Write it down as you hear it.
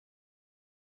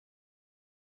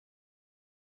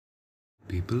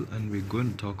people, and we're going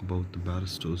to talk about the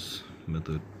Bairstow's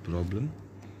method problem.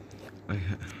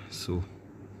 So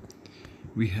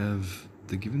we have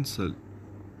the given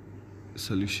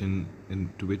solution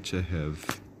into which I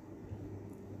have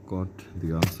got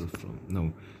the answer from.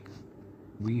 Now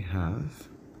we have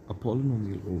a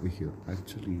polynomial over here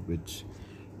actually which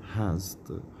has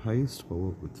the highest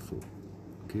power with 4,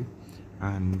 okay,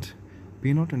 and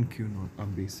P0 and Q0 are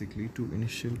basically two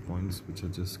initial points which are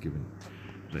just given.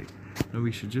 Right, now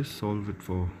we should just solve it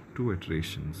for two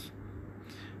iterations.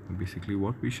 And basically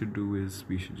what we should do is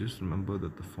we should just remember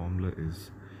that the formula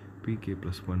is pk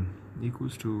plus 1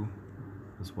 equals to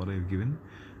is what I have given,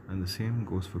 and the same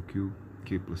goes for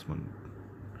qk plus 1.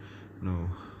 Now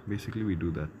basically we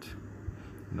do that,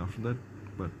 and after that,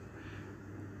 but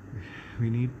we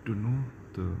need to know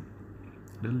the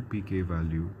del pk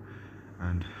value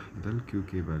and the del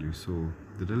qk value. So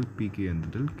the del pk and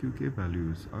the del qk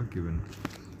values are given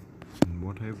in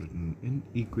what I have written in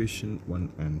equation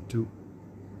 1 and 2.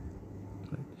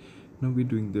 Right. Now we're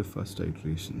doing the first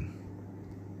iteration.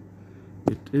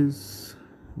 We're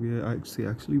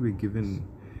given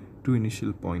two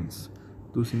initial points.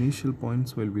 Those initial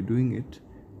points, while we're doing it,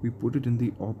 we put it in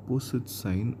the opposite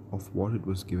sign of what it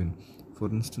was given. For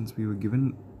instance, we were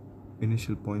given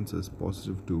initial points as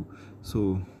positive 2,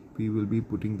 so we will be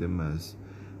putting them as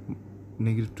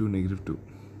negative 2, negative 2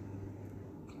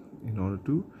 in order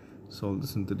to solve the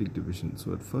synthetic division.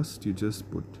 So at first you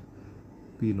just put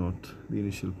P0, the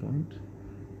initial point,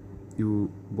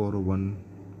 you borrow 1,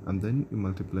 and then you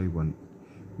multiply 1.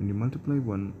 When you multiply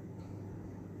 1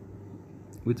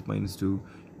 with minus 2,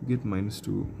 you get minus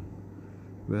 2,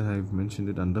 where I've mentioned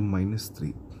it under minus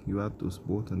 3. You add those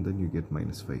both and then you get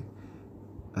minus 5.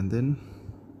 And then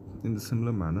in the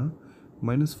similar manner,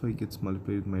 minus 5 gets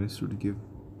multiplied with minus 2 to give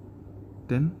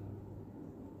 10,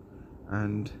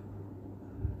 and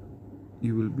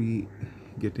you will be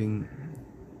getting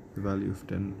the value of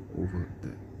 10 over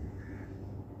there.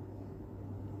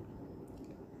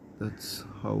 That's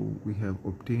how we have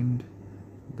obtained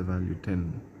the value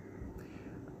 10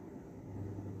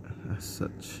 as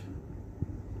such.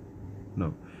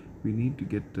 Now we need to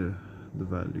get the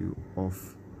value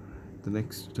of the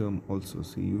next term also.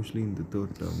 See, usually in the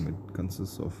third term it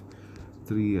consists of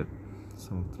three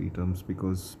terms,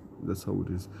 because that's how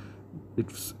it is.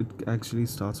 It actually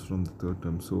starts from the third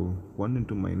term. So 1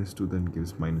 into minus 2 then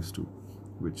gives minus 2,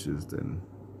 which is then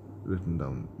written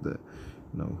down there.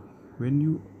 Now when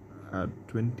you add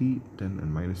 20, 10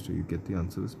 and minus 2, you get the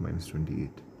answer is minus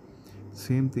 28.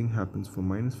 Same thing happens for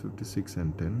minus 56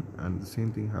 and 10, and the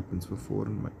same thing happens for 4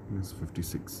 and minus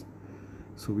 56.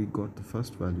 So we got the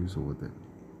first values over there.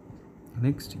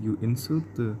 Next you insert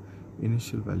the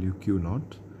initial value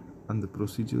Q0, and the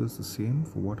procedure is the same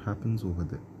for what happens over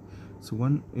there. So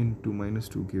 1 into minus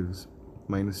 2 gives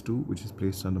minus 2, which is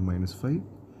placed under minus 5,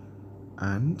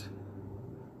 and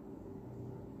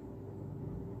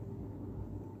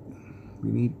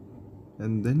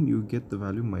then you get the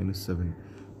value minus 7.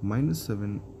 Minus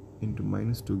 7 into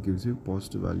minus 2 gives you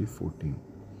positive value 14.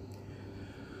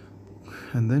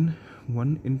 And then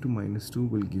 1 into minus 2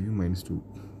 will give you minus 2.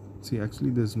 See, actually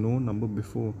there's no number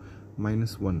before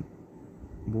minus 1,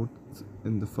 both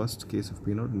in the first case of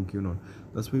P0 and Q0.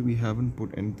 That's why we haven't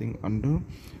put anything under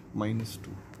minus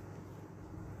 2,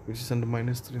 which is under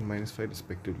minus 3 and minus 5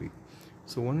 respectively.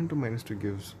 So 1 into minus 2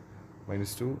 gives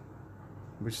minus 2,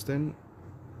 which then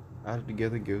added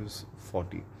together gives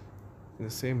 40. In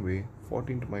the same way,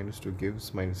 40 into minus 2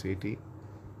 gives minus 80,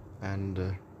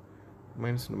 and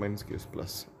minus into minus gives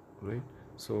plus, right?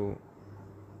 So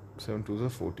 7 2s are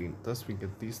 14. Thus we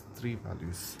get these three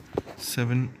values: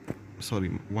 1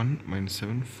 minus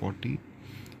 7, 40,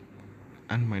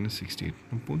 and minus 68.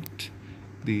 Now put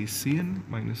the Cn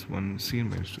minus 1, Cn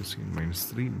minus 2, Cn minus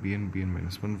 3, Bn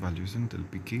minus 1 values in del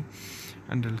pk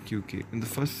and del qk. In the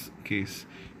first case,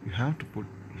 you have to put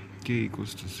k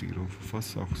equals to 0 for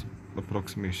first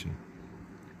approximation.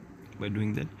 By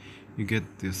doing that, you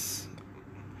get this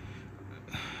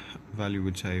value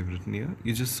which I have written here.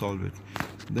 You just solve it,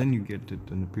 then you get it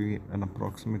in an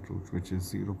approximate root, which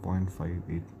is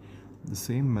 0.58. The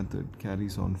same method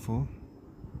carries on for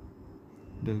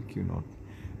del q0,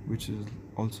 which is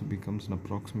also becomes an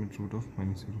approximate root of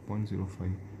minus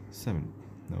 0.057.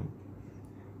 Now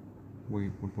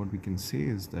what we can say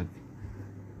is that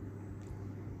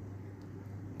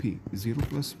P 0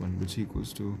 plus 1, which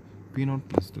equals to P0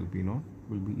 plus del P0,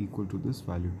 will be equal to this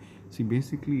value. See,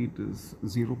 basically it is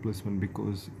 0 plus 1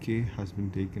 because K has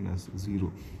been taken as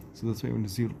 0. So that's why when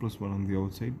it's 0 plus 1 on the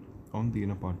outside, on the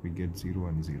inner part we get 0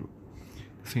 and 0.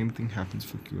 Same thing happens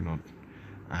for Q0,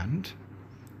 and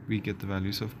we get the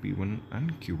values of P1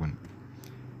 and Q1.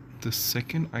 The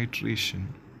second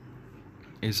iteration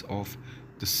is of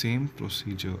the same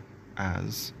procedure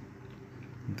as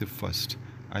the first.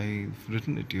 I've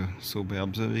written it here, so by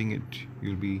observing it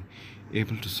you'll be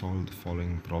able to solve the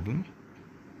following problem.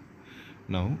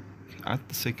 Now at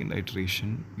the second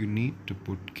iteration you need to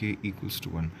put k equals to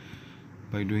 1.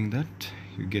 By doing that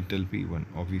you get del p1.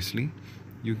 Obviously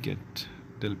you get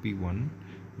del p1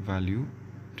 value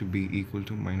to be equal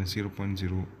to minus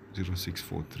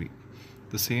 0.00643.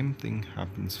 The same thing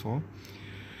happens for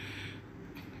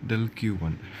del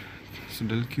q1. So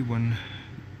del q1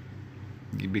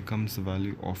 becomes the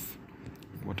value of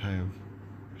what I have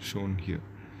shown here,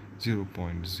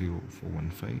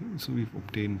 0.0415. so we've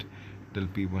obtained del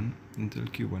p1 and del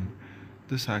q1.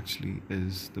 This actually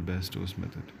is the Bairstow's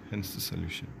method, hence the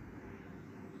solution.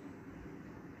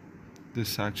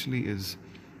 This actually is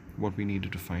what we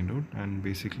needed to find out, and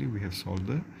basically we have solved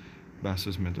the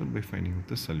Bairstow's method by finding out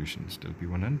the solutions del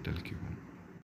p1 and del q1.